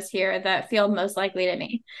scenarios here that feel most likely to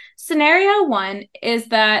me. Scenario one is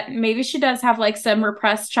that maybe she does have like some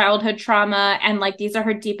repressed childhood trauma and like these are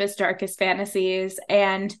her deepest, darkest fantasies.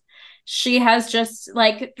 And she has just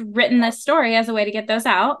like written this story as a way to get those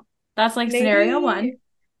out. That's like scenario one. Maybe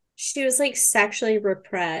she was like sexually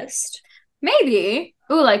repressed. Maybe.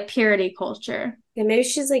 Ooh, like purity culture. Yeah, maybe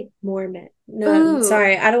she's like Mormon. No, Ooh,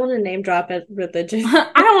 sorry, I don't want to name drop a religion.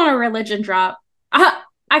 I don't want a religion drop.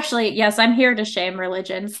 Actually, yes, I'm here to shame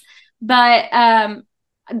religions, but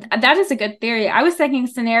that is a good theory. I was thinking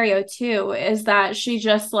scenario two is that she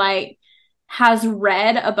just like has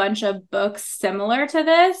read a bunch of books similar to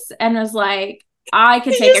this and is like, I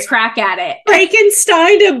could She take a just crack at it.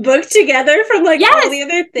 Frankenstein a book together from like all Yes, the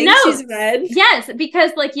other things she's notes. read. Yes,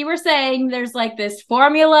 because like you were saying, there's like this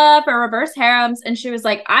formula for reverse harems, and she was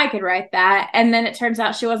like, I could write that. And then it turns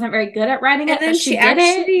out she wasn't very good at writing And it, but then she did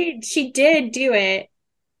it. she did do it.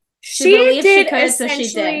 She She believed she did could, so she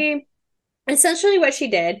did. essentially what she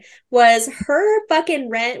did was her fucking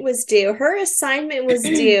rent was due. Her assignment was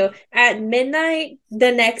due at midnight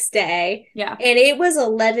the next day. Yeah. And it was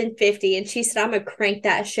 11:50 and she said I'm gonna crank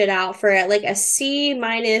that shit out for like a C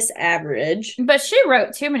minus average. But she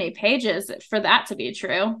wrote too many pages for that to be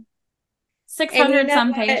true. And you 600 know some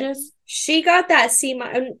what? pages. She got that C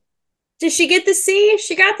minus. Did she get the C?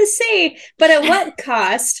 She got the C. But at what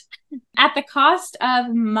cost? At the cost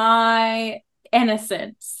of my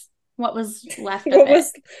innocence. What was left of What it.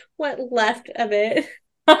 was what left of it?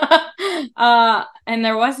 And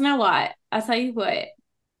there wasn't a lot. I'll tell you what.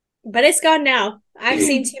 But it's gone now. I've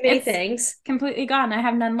seen too many It's things. completely gone. I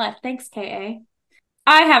have none left. Thanks, KA.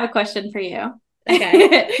 I have a question for you.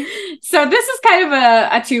 Okay. So this is kind of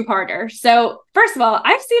a two-parter. So first of all,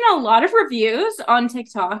 I've seen a lot of reviews on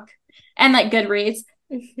TikTok and like Goodreads,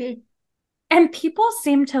 and people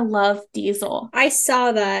seem to love Diesel. I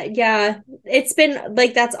saw that. Yeah. It's been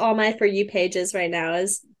like that's all my For You pages right now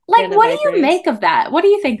is Like, Anna what do you Vipers. make of that? What do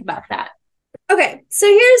you think about that? Okay, so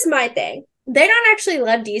here's my thing. They don't actually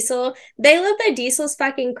love Diesel. They love that Diesel's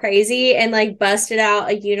fucking crazy and like busted out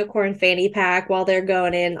a unicorn fanny pack while they're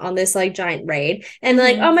going in on this like giant raid. And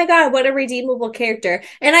like, oh Mm-hmm. my God, what a redeemable character.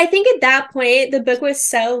 And I think at that point, the book was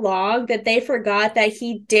so long that they forgot that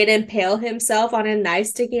he did impale himself on a knife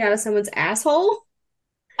sticking out of someone's asshole.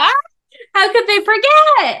 Ah, how could they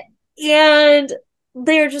forget? And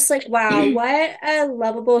they're just like, wow, what a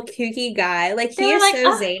lovable, kooky guy. Like, They he were is like,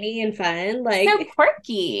 so oh, zany and fun. so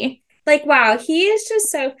quirky. Wow, he is just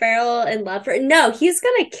so feral and love for. No, he's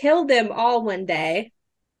gonna kill them all one day.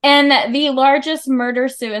 And the largest murder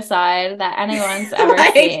suicide that anyone's ever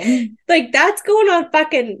like, seen. that's going on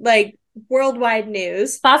fucking like worldwide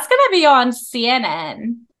news. That's going to be on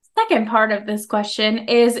CNN. Second part of this question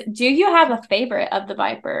is, do you have a favorite of the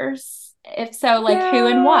Vipers? If so, like who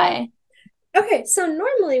and Yeah. why? Okay, so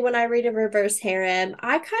normally when I read a reverse harem,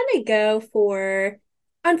 I kind of go for,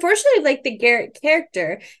 unfortunately, like the Garrett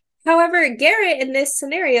character. However, Garrett in this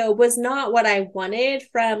scenario was not what I wanted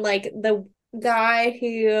from like the guy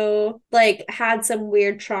who like had some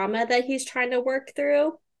weird trauma that he's trying to work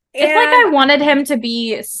through. It's like And I wanted him to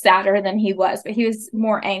be sadder than he was, but he was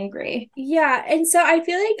more angry. yeah, and so I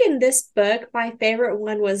feel like in this book, my favorite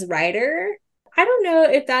one was Ryder. I don't know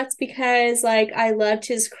if that's because like I loved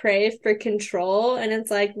his crave for control and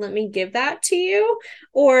it's like, let me give that to you,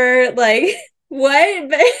 or like what?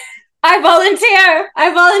 But I volunteer.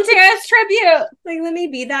 I volunteer as tribute. like, let me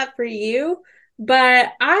be that for you. But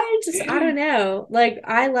I don't know. Like,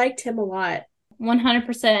 I liked him a lot.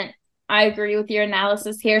 100%. I agree with your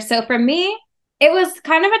analysis here. So for me, it was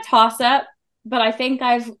kind of a toss up, but I think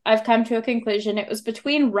I've come to a conclusion. It was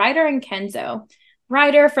between Ryder and Kenzo.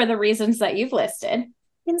 Ryder for the reasons that you've listed.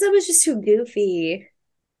 Kenzo was just too goofy.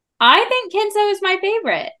 I think Kenzo is my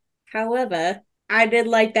favorite. However, I did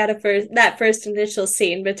like that first initial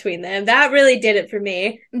scene between them. That really did it for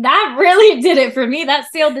me. That really did it for me.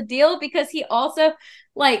 That sealed the deal because he also,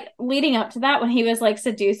 like, leading up to that, when he was like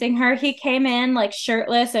seducing her, he came in like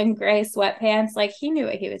shirtless and gray sweatpants. Like, he knew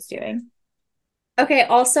what he was doing. Okay,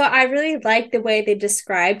 also I really like the way they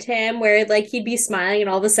described him where like he'd be smiling and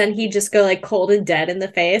all of a sudden he'd just go like cold and dead in the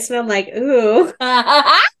face and I'm like, "Ooh."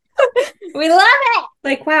 We love it.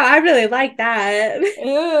 Like, wow, I really like that.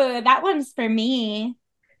 Ooh, that one's for me.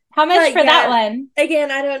 How much But for that yeah, one?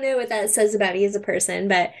 again, I don't know what that says about me as a person,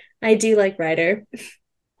 but I do like Ryder.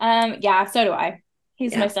 Yeah, so do I.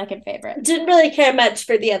 He's my Yeah. second favorite. Didn't really care much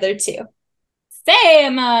for the other two.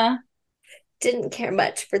 Same. Didn't care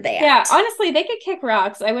much for Yeah, that. honestly, they could kick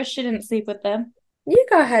rocks. I wish she didn't sleep with them. You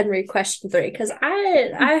go ahead and read question three because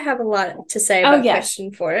I have a lot to say Oh, about yes.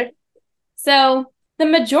 question four. So the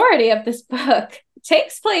majority of this book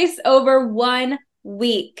takes place over 1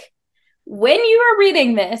 week. When you were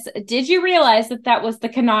reading this, did you realize that that was the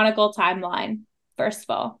canonical timeline? First of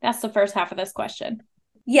all, that's the first half of this question.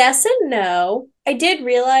 Yes and no. I did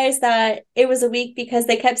realize that it was a week because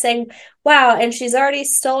they kept saying, wow, and she's already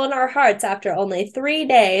stolen our hearts after only 3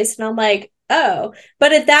 days. And I'm like, oh.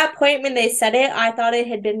 But at that point, when they said it, I thought it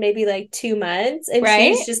had been maybe like 2 months and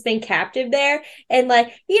she's Right? just been captive there. And like,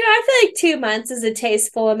 I feel like 2 months is a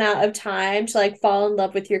tasteful amount of time to like fall in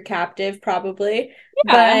love with your captive, probably.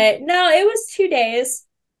 Yeah. But no, it was 2 days.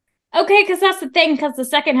 Okay, because that's the thing, because the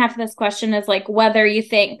second half of this question is like whether you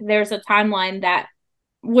think there's a timeline that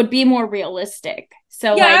would be more realistic.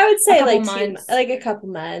 So Yeah, I like would a say couple like months. like a couple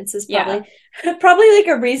months is Yeah. probably like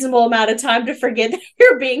a reasonable amount of time to forget that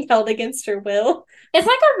you're being held against her will. It's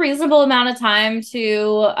like a reasonable amount of time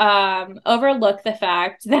to overlook the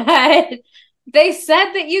fact that they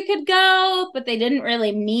said that you could go, but they didn't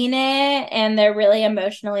really mean it, and they're really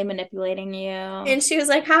emotionally manipulating you. And she was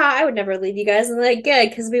like, "Ha, I would never leave you guys." And they're like, "Good,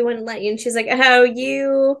 because we wouldn't let you." And she's like, "Oh,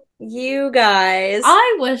 you guys."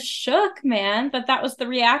 I was shook, man, but that was the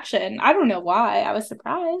reaction. I don't know why. I was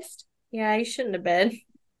surprised. Yeah, you shouldn't have been.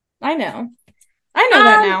 I know. I know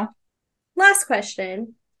that Um, now. Last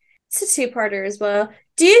question. It's a two-parter as well.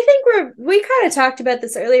 Do you think we kind of talked about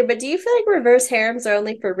this earlier, but do you feel like reverse harems are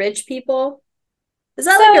only for rich people? Is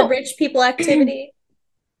that like a So rich people activity?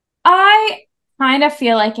 I kind of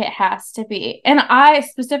feel like it has to be. And I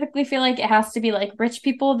specifically feel like it has to be like rich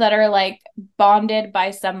people that are like bonded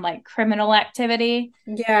by some like criminal activity.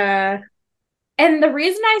 Yeah. And the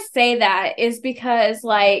reason I say that is because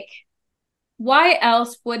like why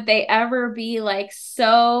else would they ever be like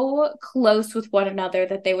so close with one another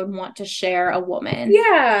that they would want to share a woman?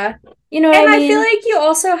 Yeah. You know what I And I feel mean? like you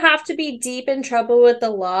also have to be deep in trouble with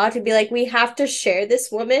the law to be like, we have to share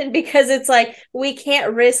this woman because it's like we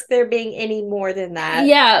can't risk there being any more than that.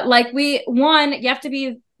 Yeah, like you have to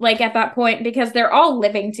be like at that point, because they're all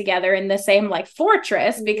living together in the same like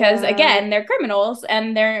fortress, because again, they're criminals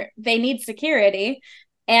and they need security.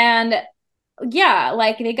 And yeah,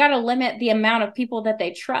 like they got to limit the amount of people that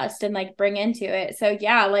they trust and like bring into it. So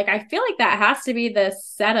yeah, like I feel like that has to be the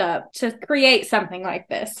setup to create something like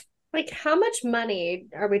this. Like, how much money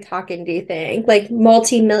are we talking, do you think? Like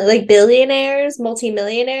multi-million, like billionaires,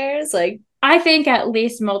 multi-millionaires? Like, I think at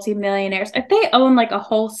least multimillionaires. If they own like a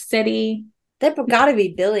whole city, they've got to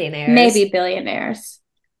be billionaires. maybe billionaires.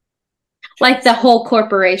 Like the whole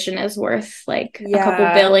corporation is worth like a couple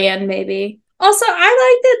billion, maybe. Also, I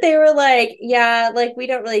like that they were like, yeah, like we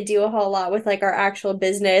don't really do a whole lot with like our actual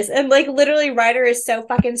business. And like literally Ryder is so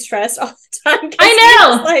fucking stressed all the time. I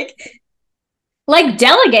know. Like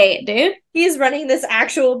delegate, dude. He's running this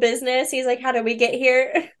actual business. He's like, how did we get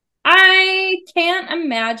here? I can't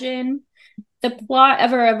imagine the plot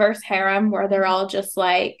of a reverse harem where they're all just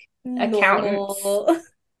like accountants.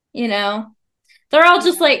 You know? They're all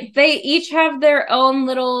just like, they each have their own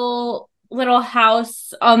little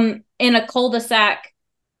house in a cul-de-sac,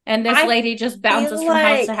 and this lady just bounces from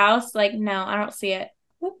house to house. Like, no, I don't see it.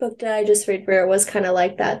 What book did I just read where it was kind of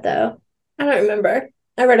like that, though? I don't remember.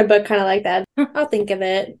 I read a book kind of like that. I'll think of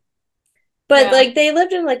it. But like they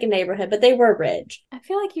lived in like a neighborhood, but they were rich. I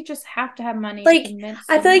feel like you just have to have money. Like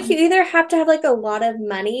I feel like you either have to have like a lot of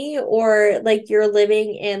money, or like you're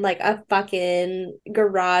living in like a fucking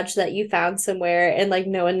garage that you found somewhere and like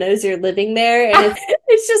no one knows you're living there, and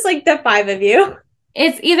it's just like the five of you.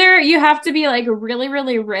 It's either you have to be like really,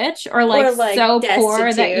 really rich, or like so destitute.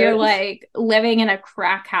 Poor that you're like living in a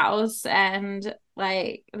crack house and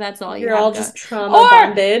like that's all you're all just trauma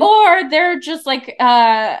bonded, or they're just like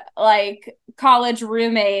college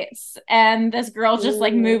roommates and this girl just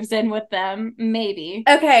like moves in with them, maybe.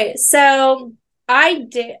 Okay, so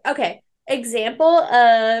example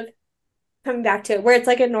of coming back to it where it's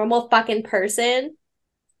like a normal fucking person.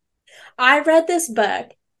 I read this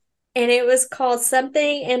book and it was called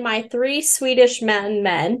Something in My Three Swedish Mountain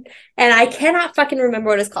Men, and I cannot fucking remember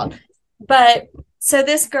what it's called. But so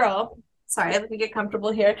this girl, sorry, let me get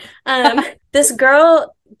comfortable here. This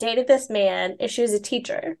girl dated this man, and she was a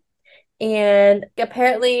teacher. And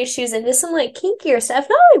apparently she was into some like kinkier stuff,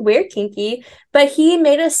 not like weird kinky, but he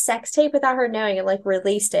made a sex tape without her knowing and like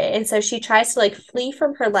released it. And so she tries to like flee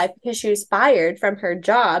from her life because she was fired from her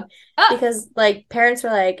job because like parents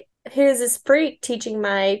were like, who's this freak teaching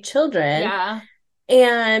my children? Yeah.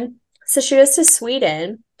 And so she goes to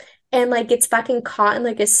Sweden and like gets fucking caught in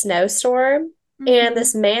like a snowstorm. And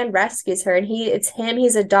this man rescues her, and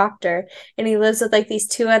he's a doctor, and he lives with like these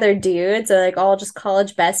two other dudes. They're like all just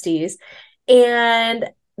college besties, and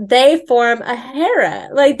they form a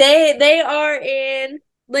harem. Like they are in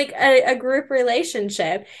like a group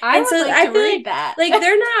relationship. I feel like that. Like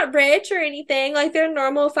they're not rich or anything. Like they're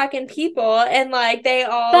normal fucking people, and like they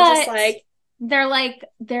all just like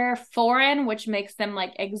they're foreign, which makes them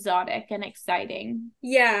like exotic and exciting.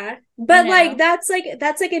 Yeah. But like that's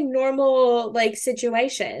like a normal like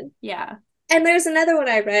situation. Yeah. And there's another one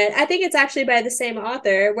I read. I think it's actually by the same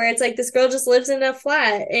author, where it's like this girl just lives in a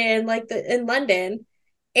flat in London,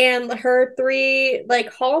 and her three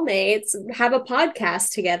like hallmates have a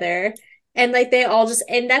podcast together, and like they all just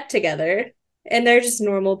end up together, and they're just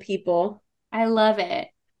normal people. I love it.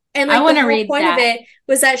 And like the whole point of it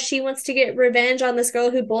was that she wants to get revenge on this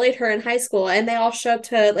girl who bullied her in high school, and they all show up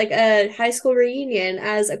to like a high school reunion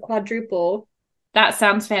as a quadruple. That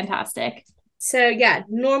sounds fantastic. So yeah,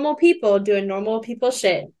 normal people doing normal people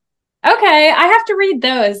shit. Okay, I have to read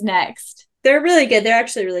those next. They're really good. They're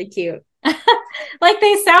actually really cute. Like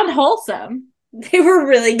they sound wholesome. They were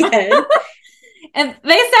really good. And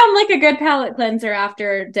they sound like a good palate cleanser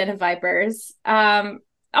after Den of Vipers.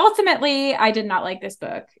 Ultimately, I did not like this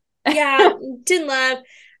book. Yeah, didn't love.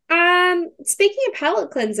 Speaking of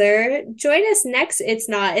palate cleanser, join us next.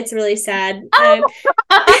 It's really sad.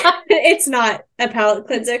 It's not a palate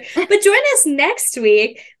cleanser, but join us next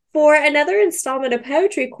week for another installment of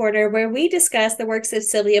Poetry Corner, where we discuss the works of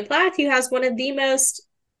Sylvia Plath, who has one of the most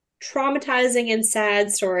traumatizing and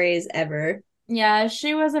sad stories ever. Yeah,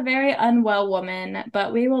 she was a very unwell woman,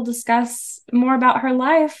 but we will discuss more about her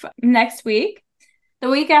life next week. The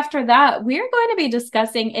week after that, we're going to be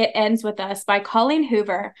discussing It Ends With Us by Colleen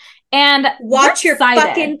Hoover. And watch your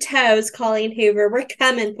fucking toes, Colleen Hoover. We're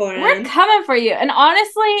coming for him. We're coming for you. And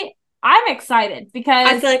honestly, I'm excited because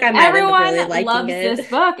I feel like everyone really loves this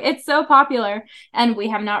book. It's so popular, and we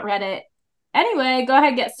have not read it. Anyway, go ahead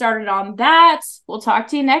and get started on that. We'll talk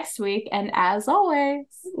to you next week. And as always,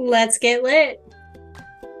 let's get lit.